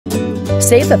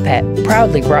Save a Pet,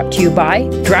 proudly brought to you by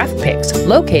Draft Picks,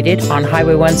 located on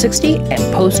Highway 160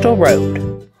 and Postal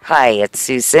Road. Hi, it's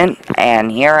Susan,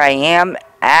 and here I am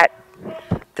at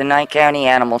the Nye County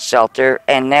Animal Shelter,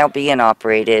 and now being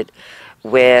operated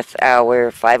with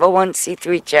our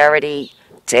 501c3 charity,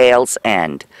 Tails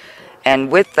End.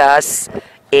 And with us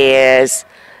is,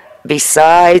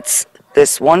 besides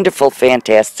this wonderful,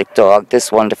 fantastic dog,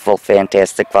 this wonderful,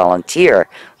 fantastic volunteer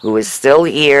who is still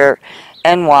here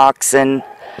and walks and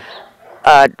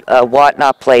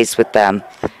whatnot plays with them.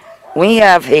 We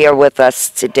have here with us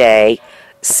today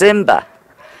Simba.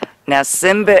 Now,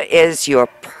 Simba is your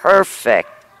perfect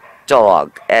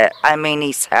dog. I mean,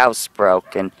 he's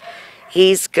housebroken.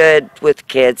 He's good with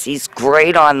kids. He's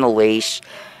great on the leash.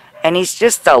 And he's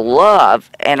just a love.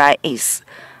 And he's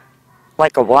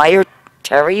like a wire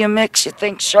terrier mix, you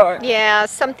think, Char? Yeah,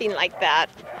 something like that.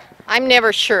 I'm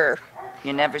never sure.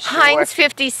 You're never sure? Heinz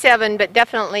 57, but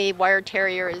definitely wire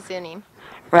terrier is in him.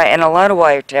 Right, and a lot of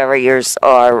wire terriers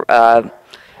are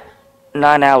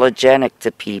non-allergenic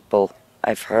to people,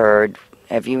 I've heard.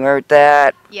 Have you heard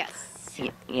that? Yes.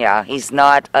 Yeah, he's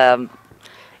not,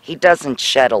 he doesn't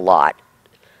shed a lot.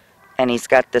 And he's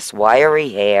got this wiry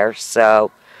hair, so,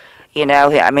 you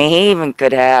know, I mean, he even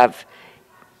could have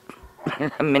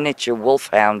a miniature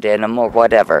wolfhound in him or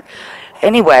whatever.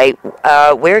 Anyway,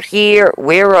 we're here,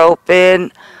 we're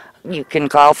open. You can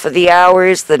call for the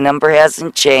hours, the number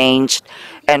hasn't changed.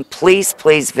 And please,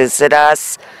 please visit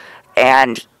us.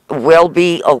 And we'll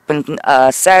be open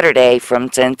Saturday from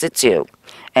 10 to 2.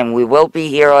 And we will be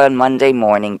here on Monday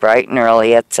morning, bright and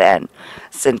early at 10.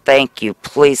 So thank you.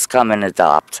 Please come and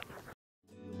adopt.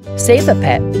 Save a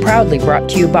Pet, proudly brought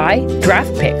to you by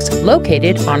Draft Picks,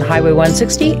 located on Highway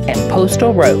 160 and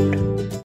Postal Road.